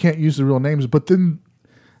point here. You can't use the real names, but then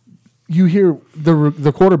you hear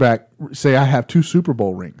the quarterback say, "I have 2 Super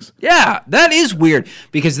Bowl rings." Yeah, that is weird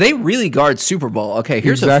because they really guard Super Bowl. Okay,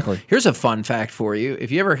 here's a fun fact for you.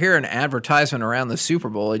 If you ever hear an advertisement around the Super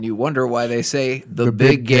Bowl and you wonder why they say the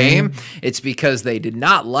big game, it's because they did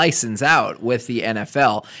not license out with the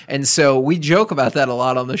NFL. And so we joke about that a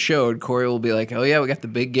lot on the show. And Corey will be like, "Oh yeah, we got the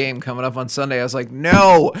big game coming up on Sunday." I was like,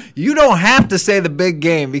 "No, you don't have to say the big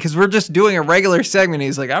game because we're just doing a regular segment."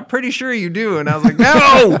 He's like, "I'm pretty sure you do." And I was like,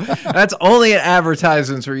 "No, that's only at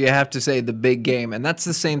advertisements where you have to say the big game." And that's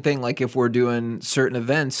the same thing. Like if we're doing certain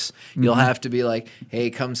events, you'll have to be like, "Hey,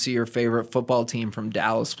 come see your favorite football team from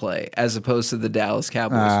Dallas play," as opposed to the Dallas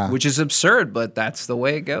Cowboys, which is absurd, but that's the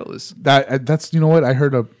way it goes. That's, you know what, I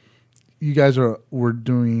heard you guys were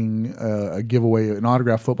doing a giveaway, an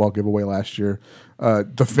autographed football giveaway last year.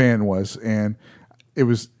 The Fan was, and it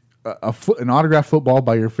was an autographed football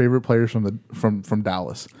by your favorite players from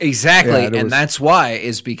Dallas. Exactly, and that's why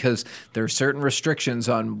is because there are certain restrictions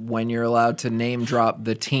on when you're allowed to name drop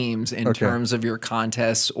the teams in terms of your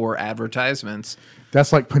contests or advertisements.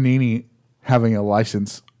 That's like Panini having a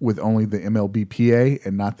license with only the MLBPA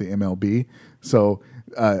and not the MLB. So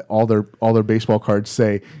all their baseball cards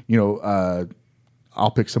say,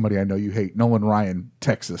 I'll pick somebody I know you hate, Nolan Ryan,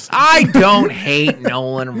 Texas. I don't hate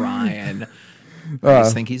Nolan Ryan. I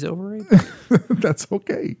just think he's overrated. That's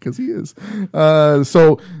okay, because he is.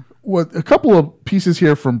 So a couple of pieces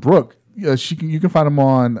here from Brooke. You can find them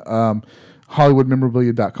on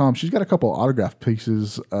HollywoodMemorabilia.com. She's got a couple of autograph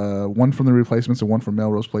pieces, one from the Replacements and one from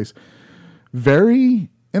Melrose Place. Very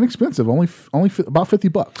inexpensive, only about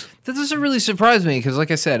 $50. That doesn't really surprise me because,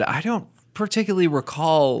 like I said, I don't particularly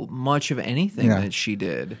recall much of anything that she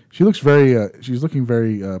did. She looks she's looking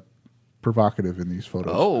very provocative in these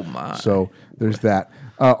photos. Oh my! So there's that.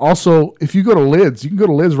 Also, if you go to Lids, you can go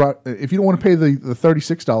to Lids. Right, if you don't want to pay the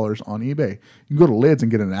 $36 on eBay, you can go to Lids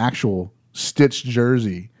and get an actual stitched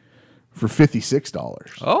jersey for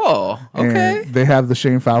 $56. Oh, okay. And they have the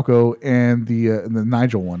Shane Falco and the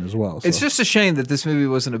Nigel one as well. So. It's just a shame that this movie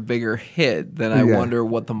wasn't a bigger hit. Then I wonder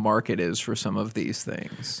what the market is for some of these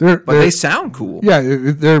things. But they sound cool. Yeah,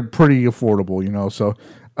 they're pretty affordable, So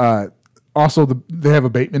also they have a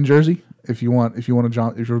Bateman jersey. If you're a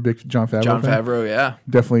big Jon Favreau fan, Favreau, yeah.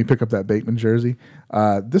 definitely pick up that Bateman jersey.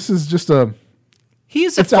 This is just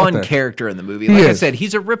He's a fun character in the movie. Like I said,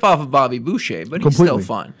 he's a ripoff of Bobby Boucher, but he's still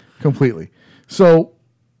fun. Completely. So,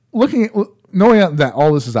 knowing that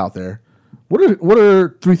all this is out there, what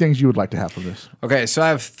are 3 things you would like to have from this? Okay, so I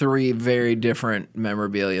have 3 very different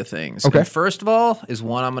memorabilia things. Okay. And first of all is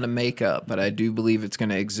one I'm going to make up, but I do believe it's going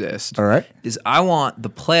to exist. All right. Is I want the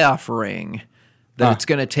playoff ring that it's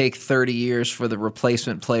going to take 30 years for the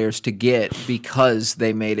replacement players to get because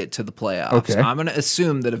they made it to the playoffs. Okay. I'm going to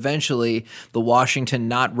assume that eventually the Washington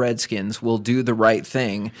not Redskins will do the right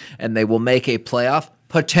thing and they will make a playoff,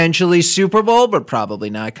 potentially Super Bowl, but probably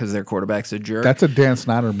not because their quarterback's a jerk. That's a Dan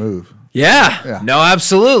Snyder move. Yeah. No,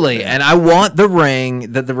 absolutely. And I want the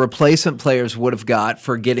ring that the replacement players would have got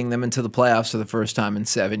for getting them into the playoffs for the first time in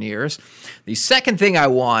 7 years. The second thing I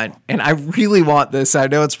want, and I really want this, I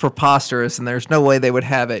know it's preposterous and there's no way they would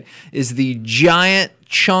have it, is the giant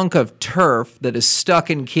chunk of turf that is stuck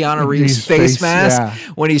in Keanu Reeves' face mask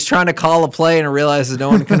when he's trying to call a play and realizes no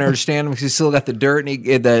one can understand him because he's still got the dirt and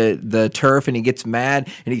the turf, and he gets mad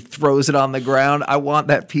and he throws it on the ground. I want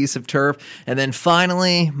that piece of turf. And then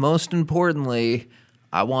finally, most importantly,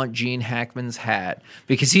 I want Gene Hackman's hat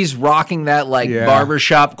because he's rocking that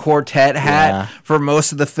barbershop quartet hat for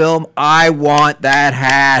most of the film. I want that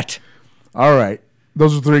hat. All right.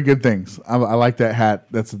 Those are 3 good things. I like that hat.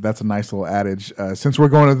 That's a nice little adage. Since we're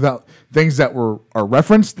going to things that are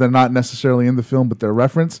referenced, they're not necessarily in the film, but they're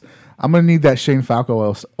referenced. I'm going to need that Shane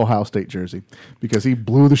Falco Ohio State jersey because he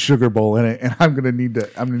blew the Sugar Bowl in it, and I'm going to need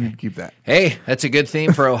to keep that. Hey, that's a good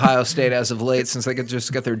theme for Ohio State as of late, since they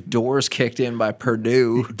just got their doors kicked in by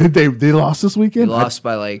Purdue. Did they lost this weekend? They lost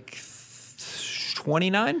by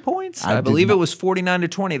 29 points. I believe it was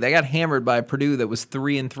 49-20. They got hammered by Purdue that was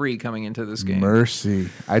 3-3 coming into this game. Mercy.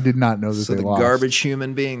 I did not know that so they the lost. Garbage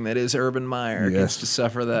human being that is Urban Meyer gets to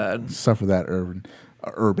suffer that.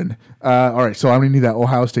 Urban. All right, so I'm going to need that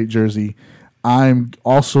Ohio State jersey. I'm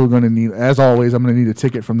also going to need, as always, I'm going to need a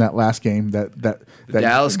ticket from that last game, that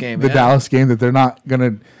Dallas game. The Dallas game that they're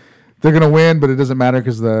going to win, but it doesn't matter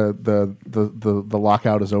because the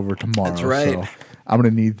lockout is over tomorrow. That's right. So I'm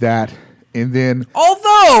going to need that. And then,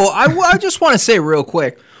 although I just want to say real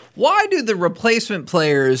quick, why do the replacement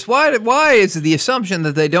players? Why is the assumption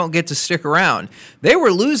that they don't get to stick around? They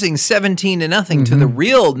were losing 17-0 to the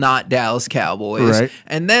real not Dallas Cowboys, right.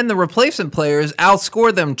 And then the replacement players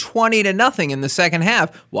outscored them 20-0 in the second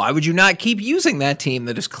half. Why would you not keep using that team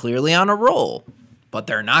that is clearly on a roll? But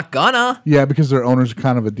they're not gonna. Yeah, because their owner's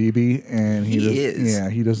kind of a DB, and he is. Yeah,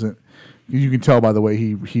 he doesn't. You can tell by the way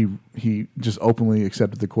he just openly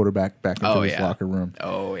accepted the quarterback back into his locker room.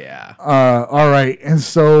 Oh, yeah. All right. And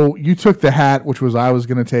so you took the hat, which was I was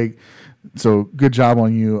going to take. So good job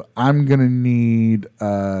on you. I'm going to need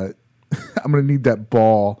that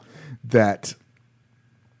ball that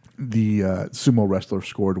the sumo wrestler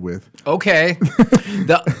scored with. Okay.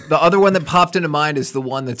 The other one that popped into mind is the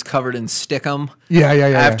one that's covered in stickum. Yeah.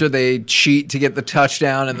 After they cheat to get the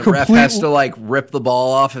touchdown, and the ref has to rip the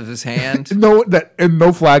ball off of his hand.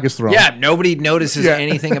 No flag is thrown. Yeah, nobody notices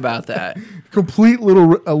anything about that. Complete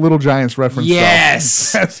Little Giants reference.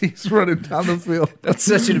 Yes, as he's running down the field. That's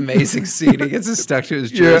such an amazing scene. He gets it stuck to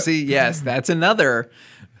his jersey. Yeah. Yes, that's another.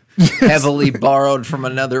 Heavily borrowed from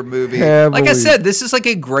another movie. Like I said, this is like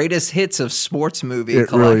a greatest hits of sports movie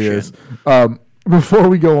collection. Really is. Before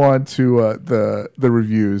we go on to the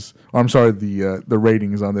reviews, the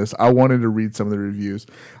ratings on this, I wanted to read some of the reviews.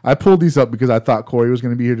 I pulled these up because I thought Corey was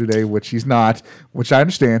going to be here today, which he's not, which I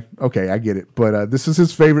understand. Okay, I get it. But this is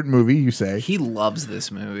his favorite movie, you say. He loves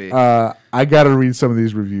this movie. I got to read some of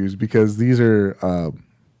these reviews because these are,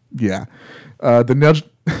 let's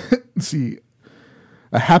see.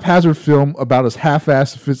 A haphazard film about as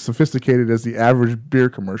half-assed sophisticated as the average beer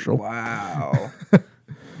commercial. Wow. The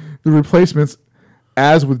Replacements,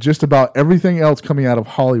 as with just about everything else coming out of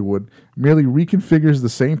Hollywood, merely reconfigures the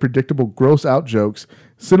same predictable gross-out jokes,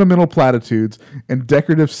 sentimental platitudes, and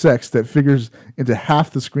decorative sex that figures into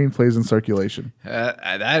half the screenplays in circulation.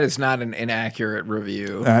 That is not an inaccurate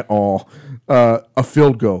review. At all. A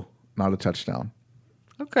field goal, not a touchdown.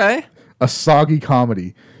 Okay. A soggy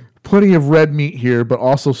comedy. Plenty of red meat here, but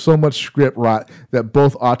also so much script rot that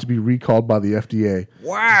both ought to be recalled by the FDA.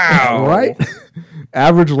 Wow. Right?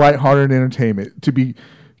 Average lighthearted entertainment to be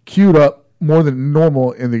queued up more than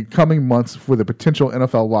normal in the coming months for the potential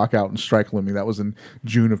NFL lockout and strike looming. That was in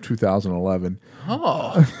June of 2011.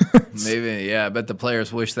 Oh. Maybe, yeah. I bet the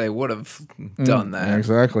players wish they would have done that.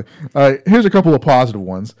 Exactly. Here's a couple of positive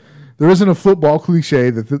ones. There isn't a football cliche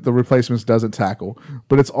that the Replacements doesn't tackle,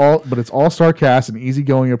 but its all-star cast and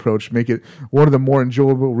easygoing approach make it one of the more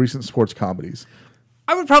enjoyable recent sports comedies.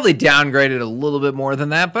 I would probably downgrade it a little bit more than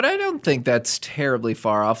that, but I don't think that's terribly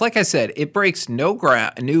far off. Like I said, it breaks no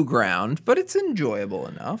new ground, but it's enjoyable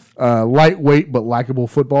enough. Lightweight but likable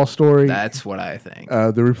football story. That's what I think.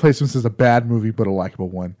 The Replacements is a bad movie but a likable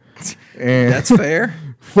one. And that's fair.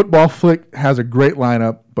 Football flick has a great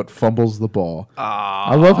lineup but fumbles the ball.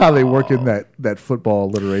 I love how they work in that football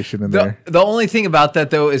alliteration in there. The only thing about that,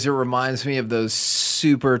 though, is it reminds me of those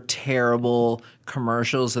super terrible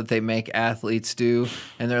commercials that they make athletes do.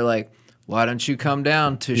 And they're like, why don't you come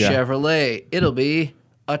down to Chevrolet? It'll be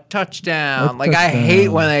a touchdown. I hate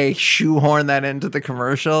when they shoehorn that into the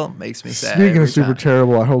commercial. It makes me sad. Speaking of super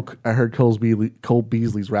terrible, I heard Cole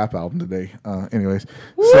Beasley's rap album today. Anyways.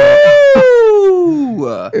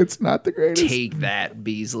 It's not the greatest. Take that,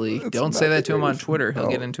 Beasley. Don't say that to him on Twitter. He'll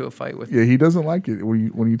get into a fight with you. Yeah, he doesn't like it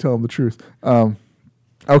when you tell him the truth.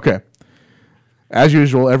 Okay. As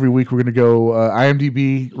usual, every week we're going to go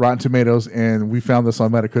IMDb, Rotten Tomatoes, and we found this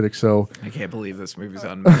on Metacritic. So I can't believe this movie's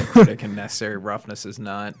on Metacritic and Necessary Roughness is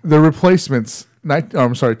not. The Replacements,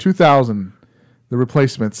 2000, The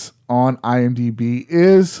Replacements on IMDb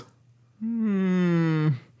is...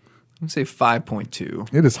 I'm going to say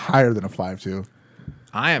 5.2. It is higher than a 5.2.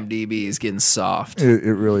 IMDb is getting soft.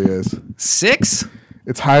 It really is. 6?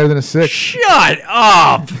 It's higher than a 6. Shut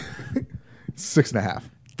up! 6.5.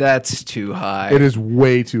 That's too high. It is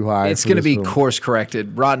way too high. It's going to be course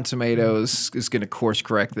corrected. Rotten Tomatoes is going to course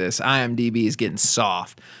correct this. IMDb is getting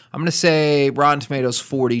soft. I'm going to say Rotten Tomatoes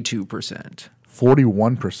 42%.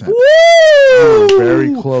 41%. Woo!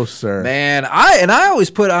 Very close, sir. Man, I always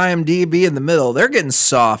put IMDb in the middle. They're getting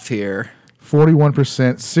soft here. 41%,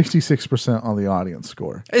 66% on the audience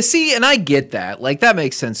score. See, and I get that. That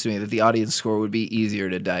makes sense to me that the audience score would be easier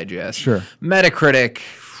to digest. Sure. Metacritic,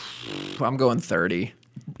 I'm going 30.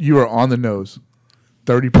 You are on the nose.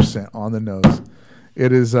 30% on the nose.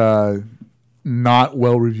 It is not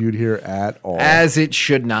well reviewed here at all. As it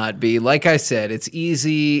should not be. Like I said, it's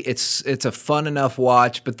easy. It's a fun enough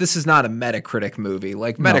watch, but this is not a Metacritic movie.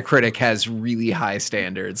 Metacritic has really high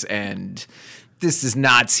standards, and this does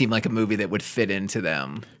not seem like a movie that would fit into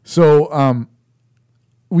them. So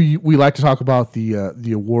we like to talk about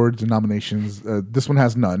the awards and nominations. This one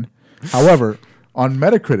has none. However, on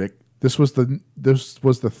Metacritic, this was the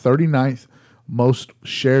 39th most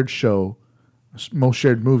shared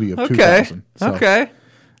movie of 2000. So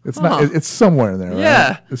it's not. It's somewhere in there. Right?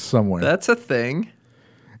 Yeah, it's somewhere. That's a thing.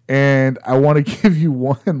 And I want to give you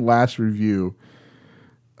one last review.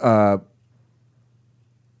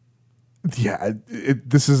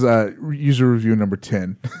 This is user review number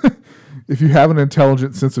 10. If you have an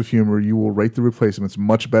intelligent sense of humor, you will rate The Replacements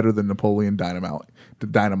much better than Napoleon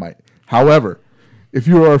Dynamite. However, if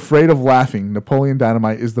you are afraid of laughing, Napoleon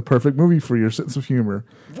Dynamite is the perfect movie for your sense of humor.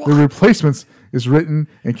 What? The Replacements is written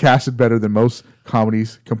and casted better than most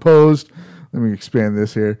comedies composed. Let me expand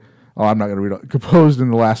this here. Oh, I'm not going to read it. Composed in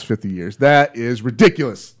the last 50 years. That is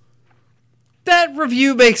ridiculous. That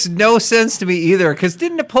review makes no sense to me either, because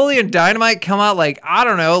didn't Napoleon Dynamite come out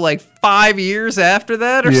 5 years after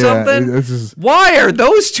that or something? Why are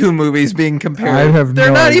those two movies being compared?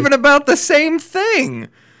 They're not even about the same thing.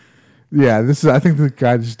 Yeah, I think the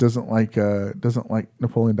guy just doesn't like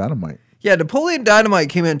Napoleon Dynamite. Yeah, Napoleon Dynamite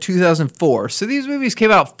came out in 2004. So these movies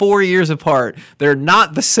came out 4 years apart. They're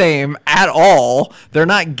not the same at all. They're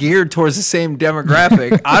not geared towards the same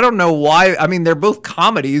demographic. I don't know why. I mean, they're both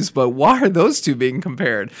comedies, but why are those two being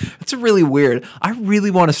compared? It's really weird. I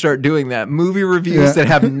really want to start doing that. Movie reviews that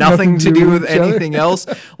have nothing to do with anything else.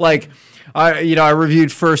 I reviewed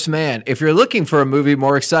First Man. If you're looking for a movie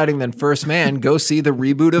more exciting than First Man, go see the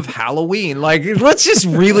reboot of Halloween. Let's just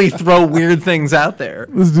really throw weird things out there.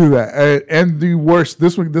 Let's do that. And the worst,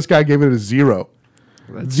 this guy gave it a 0.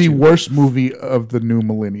 The worst movie of the new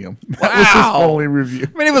millennium. That was his only review.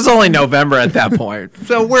 I mean, it was only November at that point.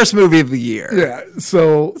 So worst movie of the year. Yeah.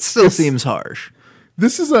 So it still seems harsh.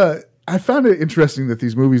 This is I found it interesting that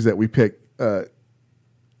these movies that we pick,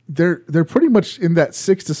 they're pretty much in that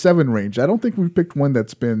 6 to 7 range. I don't think we've picked one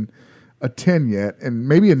that's been a 10 yet, and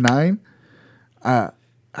maybe a 9.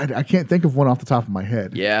 I can't think of one off the top of my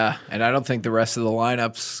head. Yeah, and I don't think the rest of the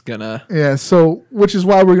lineup's gonna. Yeah, so which is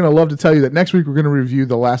why we're gonna love to tell you that next week we're gonna review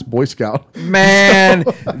The Last Boy Scout. Man,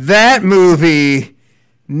 that movie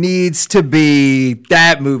needs to be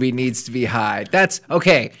high. That's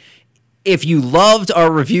okay. If you loved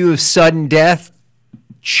our review of Sudden Death,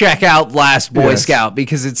 check out Last Boy Yes. Scout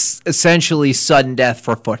because it's essentially sudden death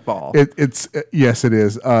for football. Yes, it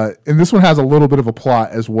is. And this one has a little bit of a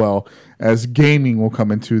plot as well, as gaming will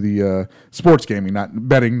come into the sports gaming, not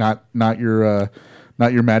betting, not your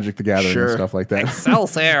Magic the Gathering and stuff like that.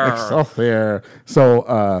 Excelsior.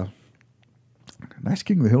 So, nice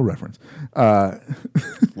King of the Hill reference.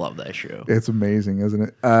 Love that show. It's amazing, isn't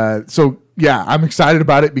it? So yeah, I'm excited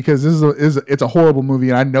about it because it's a horrible movie,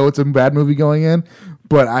 and I know it's a bad movie going in,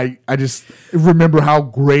 but I just remember how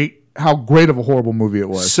great of a horrible movie it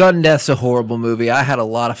was. Sudden Death's a horrible movie. I had a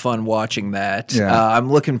lot of fun watching that. Yeah.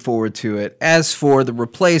 I'm looking forward to it. As for The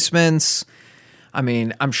Replacements, I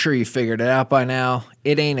mean, I'm sure you figured it out by now.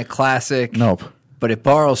 It ain't a classic. Nope. But it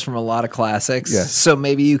borrows from a lot of classics. Yes. So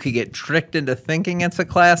maybe you could get tricked into thinking it's a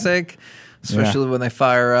classic, especially when they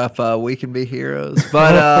fire up We Can Be Heroes.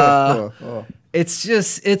 But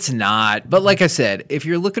it's not. But like I said, if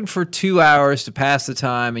you're looking for 2 hours to pass the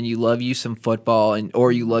time and you love you some football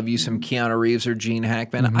or you love you some Keanu Reeves or Gene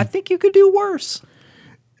Hackman, I think you could do worse.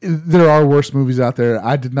 There are worse movies out there.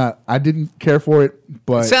 I didn't care for it,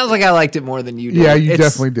 but Sounds like I liked it more than you did. yeah, you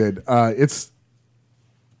definitely did.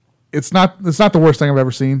 It's not the worst thing I've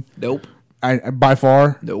ever seen. Nope. By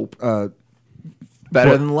far. Nope.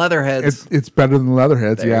 Better than Leatherheads. It's better than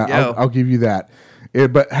Leatherheads. There Yeah, you go. I'll give you that.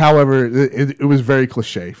 But however, it was very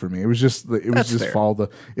cliche for me. It was just fair. followed the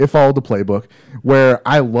playbook. Where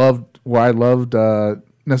I loved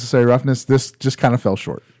Necessary Roughness, this just kind of fell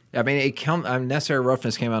short. I mean, Necessary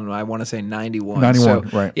Roughness came out in, I want to say, 91. 91,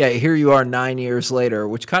 so, right. Yeah, here you are 9 years later,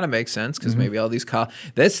 which kind of makes sense because maybe all these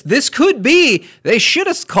this could be, they should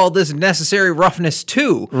have called this Necessary Roughness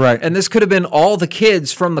 2. Right. And this could have been all the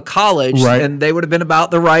kids from the college, Right. and they would have been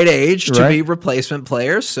about the right age to Right. be replacement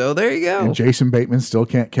players. So there you go. And Jason Bateman still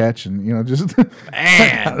can't catch, and just that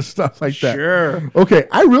kind of stuff like that. Sure. Okay,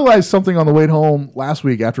 I realized something on the way home last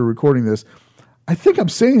week after recording this. I think I'm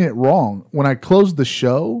saying it wrong. When I close the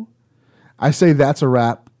show, I say that's a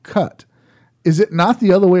wrap, cut. Is it not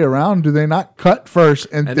the other way around? Do they not cut first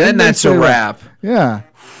and then they that's say a wrap? Yeah.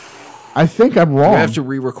 I think I'm wrong. We have to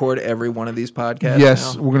re-record every one of these podcasts.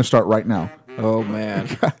 Yes, now? we're going to start right now. Oh, man.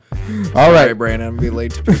 All right. Sorry, Brandon. I'm going to be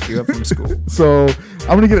late to pick you up from school. So I'm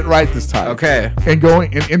going to get it right this time. Okay. And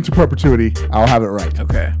going into perpetuity, I'll have it right.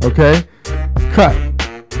 Okay. Okay? Cut.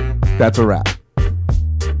 That's a wrap.